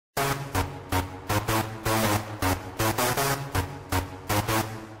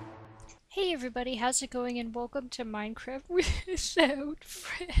Hey everybody, how's it going and welcome to Minecraft without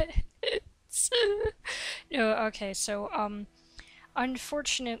friends. No, okay,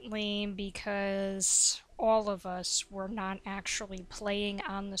 unfortunately, because all of us were not actually playing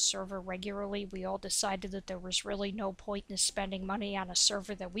on the server regularly, we all decided that there was really no point in spending money on a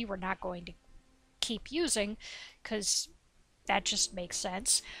server that we were not going to keep using, because that just makes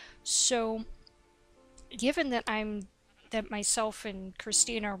sense. So, given that myself and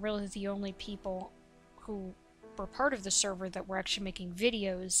Christina are really the only people who were part of the server that were actually making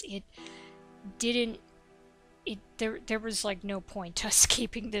videos, didn't there was like no point to us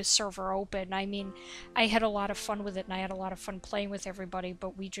keeping this server open. I mean, I had a lot of fun with it and I had a lot of fun playing with everybody,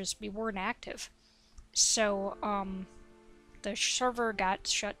 but we weren't active. So the server got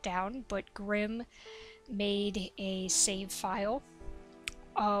shut down, but Grim made a save file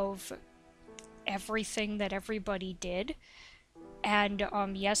of everything that everybody did. And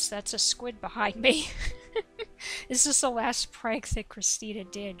yes, that's a squid behind me. This is the last prank that Christina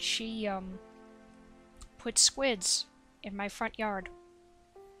did. She put squids in my front yard.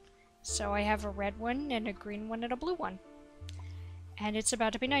 So I have a red one and a green one and a blue one. And it's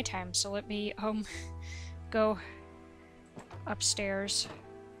about to be nighttime, so let me go upstairs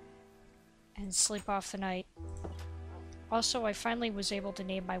and sleep off the night. Also, I finally was able to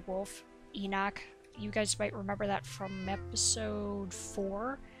name my wolf Enoch. You guys might remember that from episode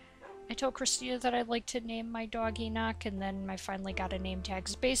 4. I told Christina that I'd like to name my dog Enoch, and then I finally got a name tag.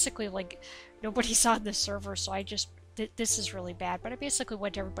 It's basically like nobody's on the server, so I just this is really bad, but I basically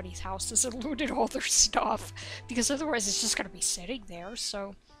went to everybody's houses and looted all their stuff because otherwise it's just gonna be sitting there.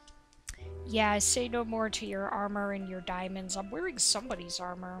 So yeah, say no more to your armor and your diamonds. I'm wearing somebody's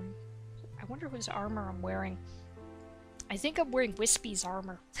armor. I wonder whose armor I'm wearing. I think I'm wearing Wispy's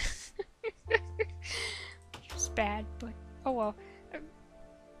armor. It's bad, but oh well.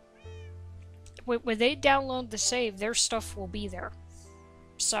 When they download the save, their stuff will be there.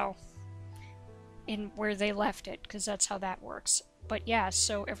 So, in where they left it, because that's how that works. But yeah,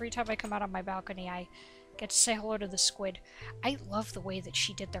 so every time I come out on my balcony, I get to say hello to the squid. I love the way that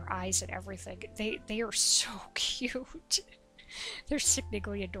she did their eyes and everything. They are so cute. They're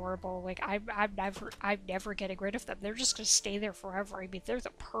sickeningly adorable. Like I'm never getting rid of them. They're just gonna stay there forever. I mean, they're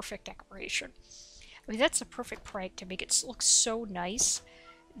the perfect decoration. I mean, that's a perfect prank to make it look so nice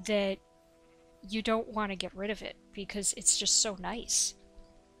that you don't want to get rid of it because it's just so nice.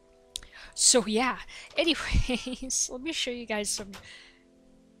 So yeah, anyways, let me show you guys some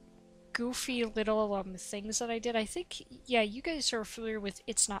goofy little things that I did. I think, yeah, you guys are familiar with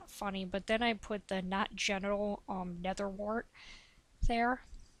It's Not Funny, but then I put the not genital nether wart there.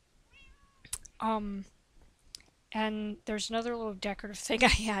 Um, and there's another little decorative thing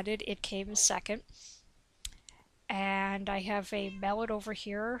I added. It came second. And I have a mallet over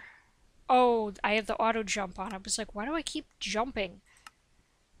here. Oh, I have the auto jump on. I was like, why do I keep jumping?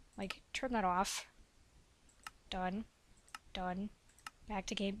 Like, turn that off. Done. Done. Back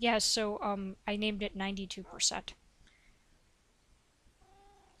to game. Yeah, so, I named it 92%.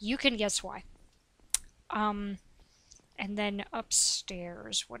 You can guess why. And then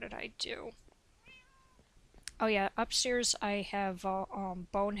upstairs, what did I do? Oh yeah, upstairs I have,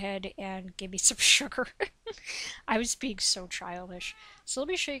 Bonehead and give me some sugar. I was being so childish. So let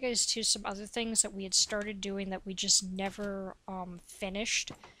me show you guys too some other things that we had started doing that we just never,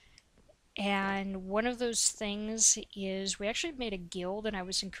 finished. And one of those things is we actually made a guild, and I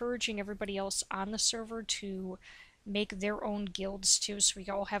was encouraging everybody else on the server to make their own guilds too, so we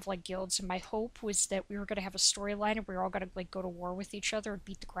all have like guilds. And my hope was that we were going to have a storyline and we were all going to like go to war with each other and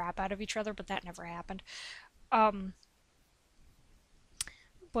beat the crap out of each other, but that never happened. Um,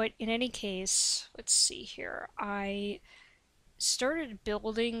 but in any case, let's see here. I started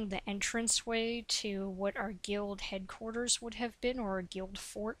building the entranceway to what our guild headquarters would have been, or a guild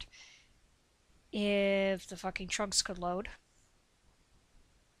fort, if the fucking trunks could load.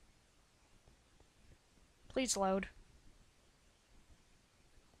 Please load.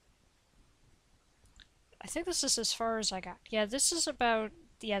 I think this is as far as I got. Yeah, this is about...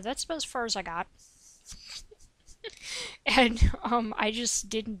 Yeah, that's about as far as I got. And, I just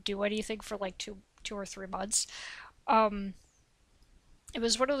didn't do anything for like two or 3 months. It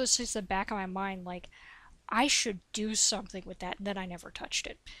was one of those things in the back of my mind, like, I should do something with that, and then I never touched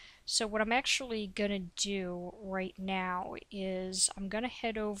it. So what I'm actually gonna do right now is I'm gonna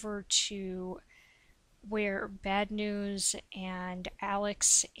head over to where Bad News and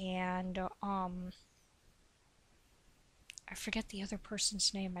Alex and I forget the other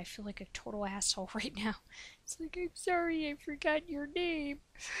person's name. I feel like a total asshole right now. It's like, I'm sorry, I forgot your name.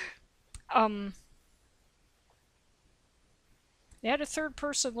 Um They had a third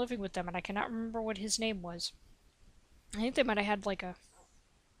person living with them, and I cannot remember what his name was. I think they might have had like a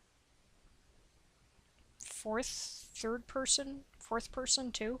fourth person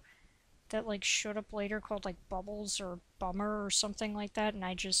too, that like showed up later called like Bubbles or Bummer or something like that, and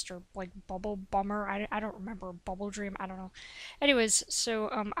I just or like Bubble Bummer. I don't remember Bubble Dream. I don't know. Anyways, so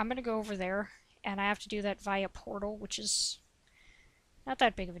I'm gonna go over there, and I have to do that via portal, which is not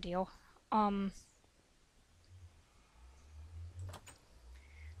that big of a deal. Um,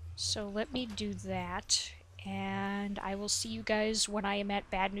 so let me do that, and I will see you guys when I am at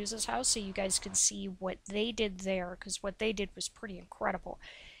Bad News' house, so you guys can see what they did there, because what they did was pretty incredible.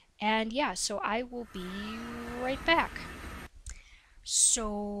 And yeah, so I will be right back.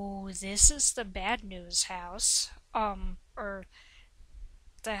 So this is the Bad News house, or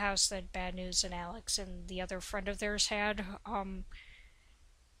the house that Bad News and Alex and the other friend of theirs had.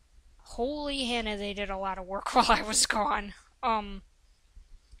 Holy Hannah, they did a lot of work while I was gone.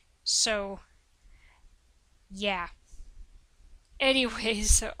 So yeah.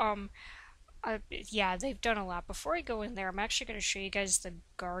 Anyways, yeah, they've done a lot. Before I go in there, I'm actually going to show you guys the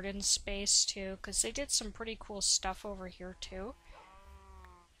garden space too, because they did some pretty cool stuff over here too.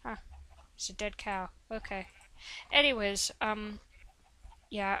 Huh, it's a dead cow. Okay. Anyways,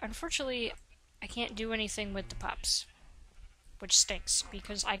 yeah, unfortunately, I can't do anything with the pups, which stinks,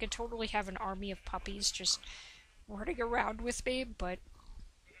 because I could totally have an army of puppies just running around with me, but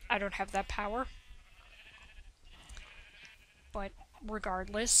I don't have that power. But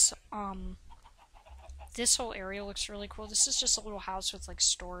regardless, this whole area looks really cool. This is just a little house with like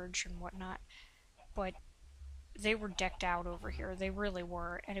storage and whatnot, but they were decked out over here. They really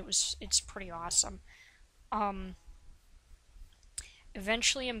were, and it's pretty awesome. Um,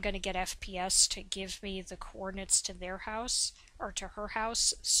 Eventually I'm gonna get FPS to give me the coordinates to their house or to her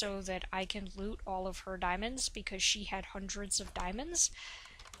house so that I can loot all of her diamonds because she had hundreds of diamonds.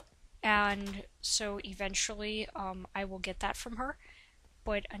 And so eventually I will get that from her.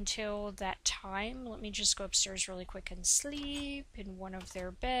 But until that time, let me just go upstairs really quick and sleep in one of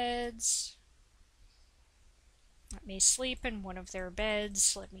their beds. Let me sleep in one of their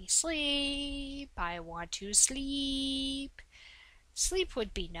beds. Let me sleep. I want to sleep. Sleep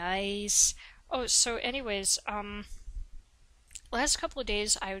would be nice. Oh, so anyways, last couple of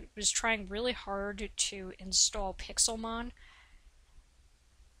days I was trying really hard to install Pixelmon.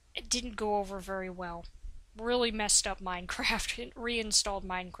 It didn't go over very well. Really messed up Minecraft. It reinstalled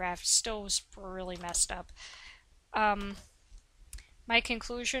Minecraft. Still was really messed up. Um, my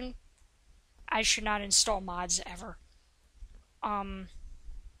conclusion, I should not install mods ever.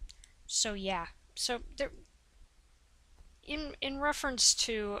 So yeah. So there, in reference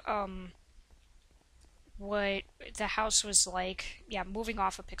to what the house was like, yeah, moving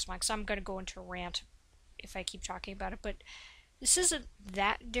off of Pixelmon, because I'm gonna go into a rant if I keep talking about it, but this isn't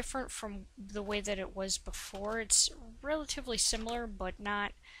that different from the way that it was before. It's relatively similar, but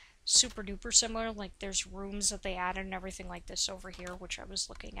not super duper similar. Like there's rooms that they added and everything like this over here, which I was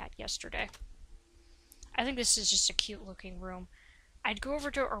looking at yesterday. I think this is just a cute looking room. I'd go over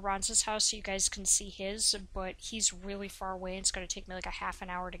to Aranza's house so you guys can see his, but he's really far away and it's going to take me like a half an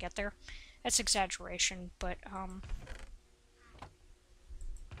hour to get there. That's exaggeration, but,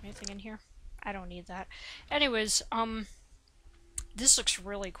 anything in here? I don't need that. Anyways, this looks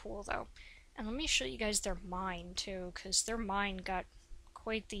really cool though. And let me show you guys their mine too, because their mine got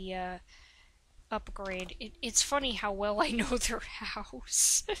quite the, upgrade. It's funny how well I know their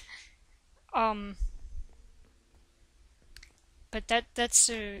house. But that's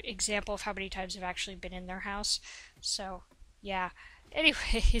an example of how many times I've actually been in their house. So, yeah.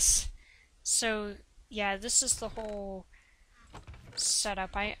 Anyways, so, yeah, this is the whole setup.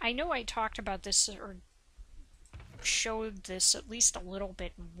 I know I talked about this or showed this at least a little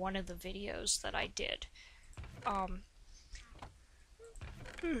bit in one of the videos that I did.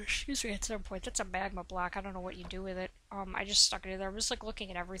 Excuse me, at some point. That's a magma block. I don't know what you do with it. I just stuck it in there. I was like looking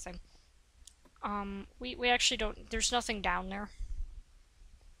at everything. We actually don't, there's nothing down there.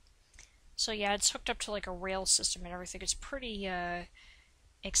 So yeah, it's hooked up to like a rail system and everything. It's pretty,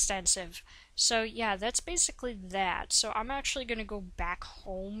 extensive. So yeah, that's basically that. So I'm actually gonna go back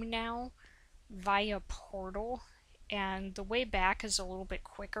home now via portal, and the way back is a little bit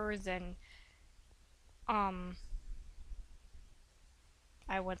quicker than, I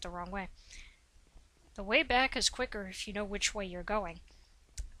went the wrong way. The way back is quicker if you know which way you're going.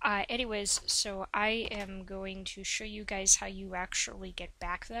 Anyways, so I am going to show you guys how you actually get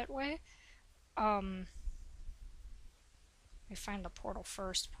back that way. Let me find the portal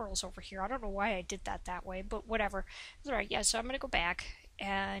first. The portal's over here. I don't know why I did that way, but whatever. Alright, yeah, so I'm gonna go back,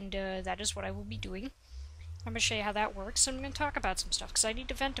 and that is what I will be doing. I'm going to show you how that works, and I'm going to talk about some stuff, because I need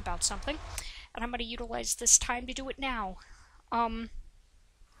to vent about something, and I'm going to utilize this time to do it now.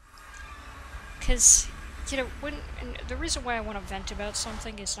 Because, you know, and the reason why I want to vent about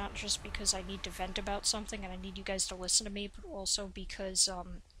something is not just because I need to vent about something and I need you guys to listen to me, but also because,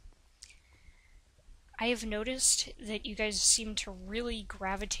 I have noticed that you guys seem to really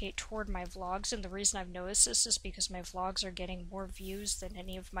gravitate toward my vlogs, and the reason I've noticed this is because my vlogs are getting more views than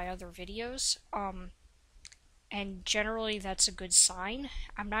any of my other videos. And generally that's a good sign.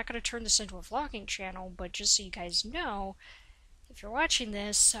 I'm not going to turn this into a vlogging channel, but just so you guys know, if you're watching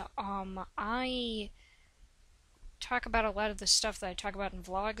this, I talk about a lot of the stuff that I talk about in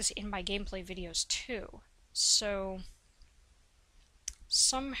vlogs in my gameplay videos too. So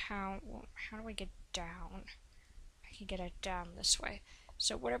somehow, well, how do I get down? I can get it down this way.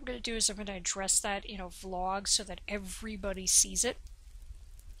 So what I'm going to do is I'm going to address that in a vlog so that everybody sees it,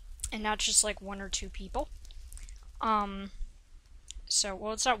 and not just like one or two people. So,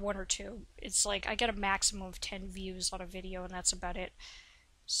 well, it's not one or two. It's like I get a maximum of 10 views on a video, and that's about it.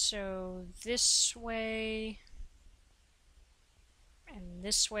 So this way, and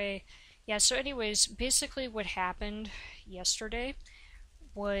this way. Yeah, so anyways, basically what happened yesterday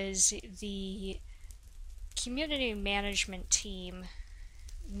was the community management team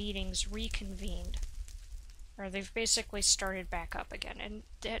meetings reconvened. Or they've basically started back up again. And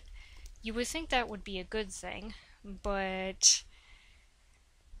that you would think that would be a good thing, but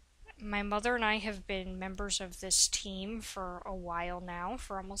my mother and I have been members of this team for a while now,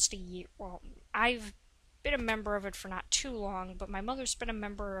 for almost a year. Well, I've been a member of it for not too long, but my mother's been a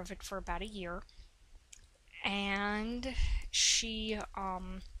member of it for about a year. And she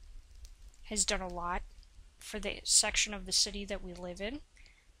has done a lot for the section of the city that we live in.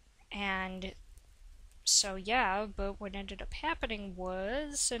 And so yeah, but what ended up happening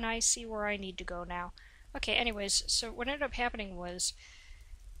was, and I see where I need to go now. Okay, anyways, so what ended up happening was,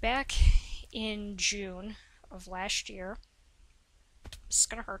 back in June of last year, this is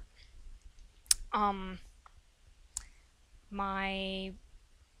gonna hurt, my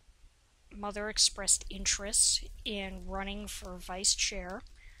mother expressed interest in running for vice chair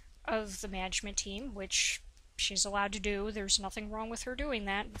of the management team, which she's allowed to do. There's nothing wrong with her doing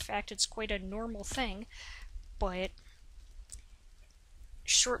that. In fact, it's quite a normal thing. But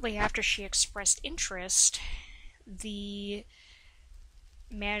shortly after she expressed interest, the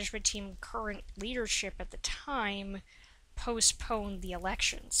management team current leadership at the time postponed the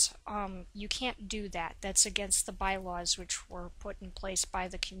elections. You can't do that. That's against the bylaws, which were put in place by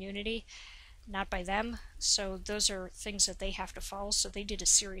the community, not by them. So those are things that they have to follow. So they did a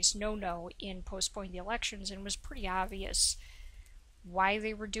serious no-no in postponing the elections, and it was pretty obvious why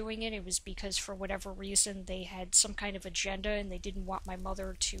they were doing it. It was because for whatever reason they had some kind of agenda and they didn't want my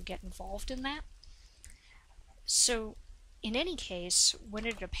mother to get involved in that. So in any case, what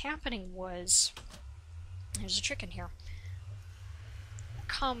ended up happening was, there's a chicken here.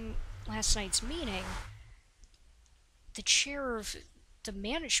 Come last night's meeting, the chair of the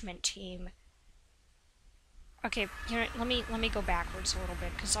management team. Okay, you know, let me go backwards a little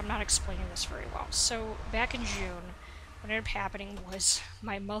bit because I'm not explaining this very well. So back in June, what ended up happening was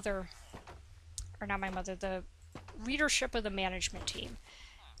my mother, or not my mother, the leadership of the management team,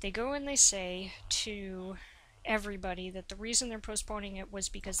 they go and they say to everybody that the reason they're postponing it was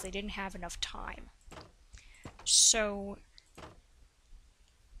because they didn't have enough time. So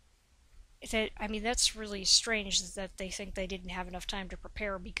that, I mean, that's really strange that they think they didn't have enough time to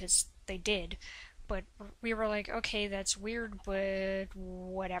prepare, because they did. But we were like, okay, that's weird, but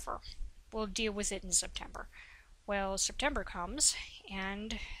whatever. We'll deal with it in September. Well, September comes,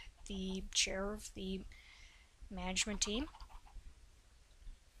 and the chair of the management team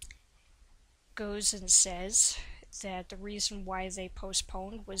goes and says that the reason why they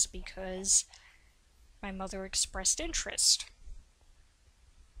postponed was because my mother expressed interest.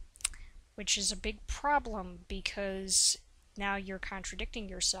 Which is a big problem, because now you're contradicting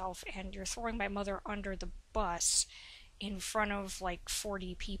yourself and you're throwing my mother under the bus in front of like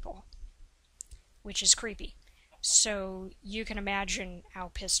 40 people, which is creepy. So you can imagine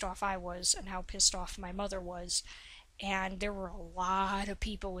how pissed off I was and how pissed off my mother was. And there were a lot of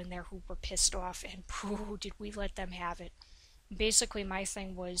people in there who were pissed off, and pooh, did we let them have it. Basically, my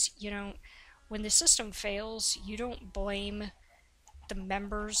thing was, you know, when the system fails, you don't blame the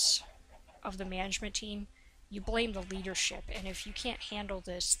members of the management team, you blame the leadership. And if you can't handle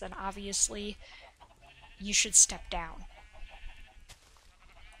this, then obviously you should step down.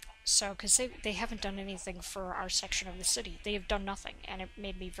 So, because they haven't done anything for our section of the city. They have done nothing, and it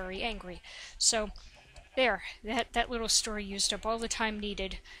made me very angry. So, there, that little story used up all the time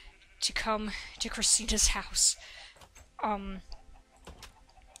needed to come to Christina's house.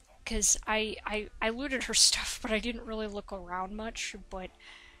 Because I looted her stuff, but I didn't really look around much. But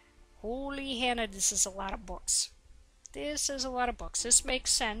holy Hannah, this is a lot of books. This is a lot of books. This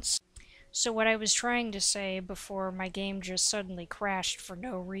makes sense. So what I was trying to say before my game just suddenly crashed for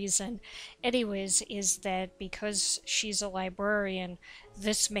no reason, anyways, is that because she's a librarian,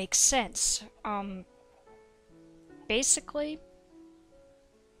 this makes sense. Basically,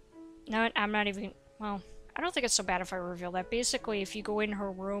 no, I'm not even, well, I don't think it's so bad if I reveal that. Basically, if you go in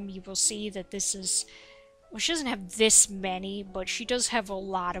her room, you will see that this is, well, she doesn't have this many, but she does have a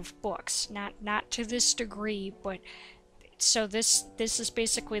lot of books. Not to this degree, but so this is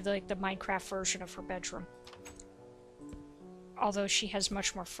basically like the Minecraft version of her bedroom. Although she has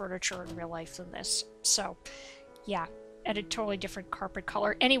much more furniture in real life than this. So, yeah. And a totally different carpet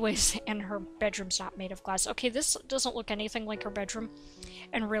color. Anyways, and her bedroom's not made of glass. Okay, this doesn't look anything like her bedroom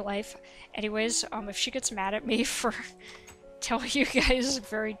in real life. Anyways, if she gets mad at me for telling you guys a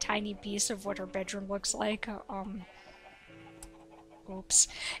very tiny piece of what her bedroom looks like, oops.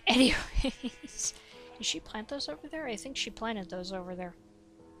 Anyways, did she plant those over there? I think she planted those over there.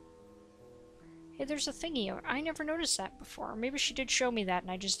 Hey, there's a thingy. I never noticed that before. Maybe she did show me that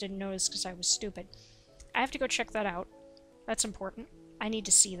and I just didn't notice because I was stupid. I have to go check that out. That's important. I need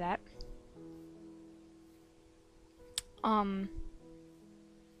to see that. Huh,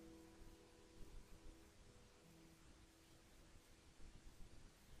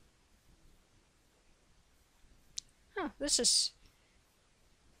 this is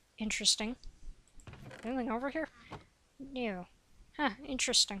interesting. Anything over here? No. Huh,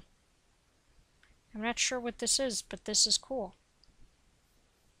 interesting. I'm not sure what this is, but this is cool.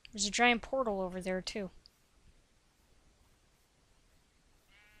 There's a giant portal over there, too.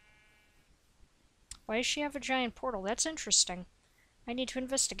 Why does she have a giant portal? That's interesting. I need to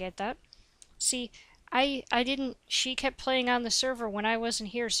investigate that. See, I didn't... She kept playing on the server when I wasn't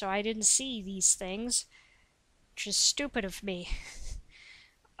here, so I didn't see these things. Which is stupid of me.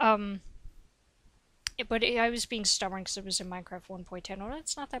 But I was being stubborn because it was in Minecraft 1.10. Well,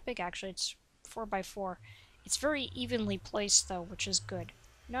 it's not that big, actually. It's 4x4. It's very evenly placed, though, which is good.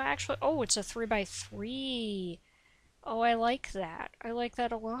 No, actually... Oh, it's a 3x3. Oh, I like that. I like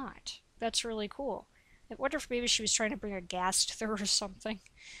that a lot. That's really cool. I wonder if maybe she was trying to bring a GASP through or something.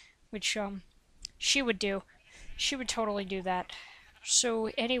 Which, she would do. She would totally do that. So,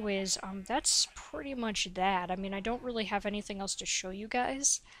 anyways, that's pretty much that. I mean, I don't really have anything else to show you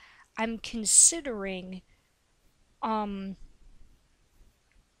guys. I'm considering, if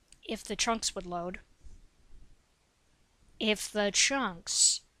the chunks would load. If the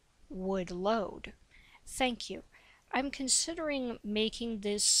chunks would load. Thank you. I'm considering making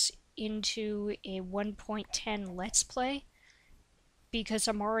this into a 1.10 Let's Play because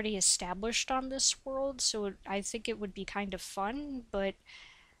I'm already established on this world, so I think it would be kind of fun, but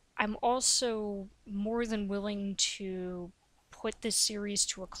I'm also more than willing to put this series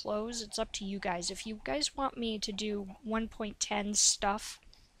to a close. It's up to you guys. If you guys want me to do 1.10 stuff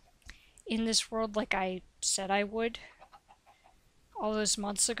in this world like I said I would all those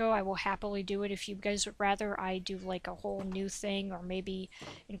months ago, I will happily do it. If you guys would rather I do like a whole new thing or maybe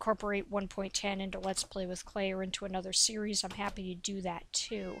incorporate 1.10 into Let's Play with Clay or into another series, I'm happy to do that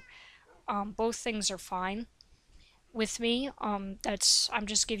too. Both things are fine with me. I'm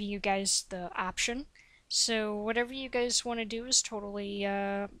just giving you guys the option. So whatever you guys want to do is totally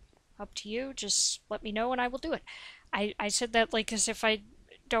up to you. Just let me know and I will do it. I said that like as if I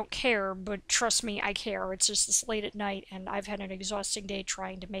don't care, but trust me, I care. It's just this late at night and I've had an exhausting day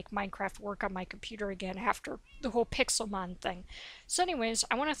trying to make Minecraft work on my computer again after the whole Pixelmon thing. So anyways,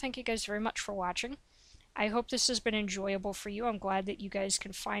 I want to thank you guys very much for watching. I hope this has been enjoyable for you. I'm glad that you guys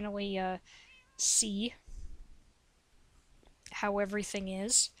can finally see how everything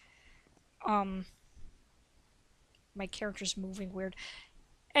is. My character's moving weird.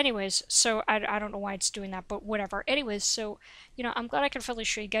 Anyways, so I don't know why it's doing that, but whatever. Anyways, so, you know, I'm glad I can finally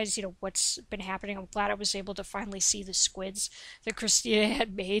show you guys, you know, what's been happening. I'm glad I was able to finally see the squids that Christina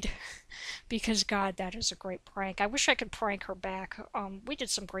had made. Because, God, that is a great prank. I wish I could prank her back. We did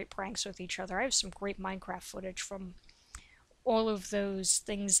some great pranks with each other. I have some great Minecraft footage from all of those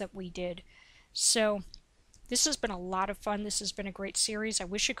things that we did. So, this has been a lot of fun. This has been a great series. I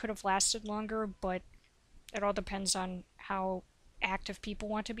wish it could have lasted longer, but it all depends on how active people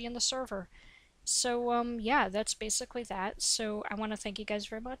want to be in the server. So, yeah, that's basically that. So I want to thank you guys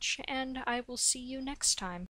very much, and I will see you next time.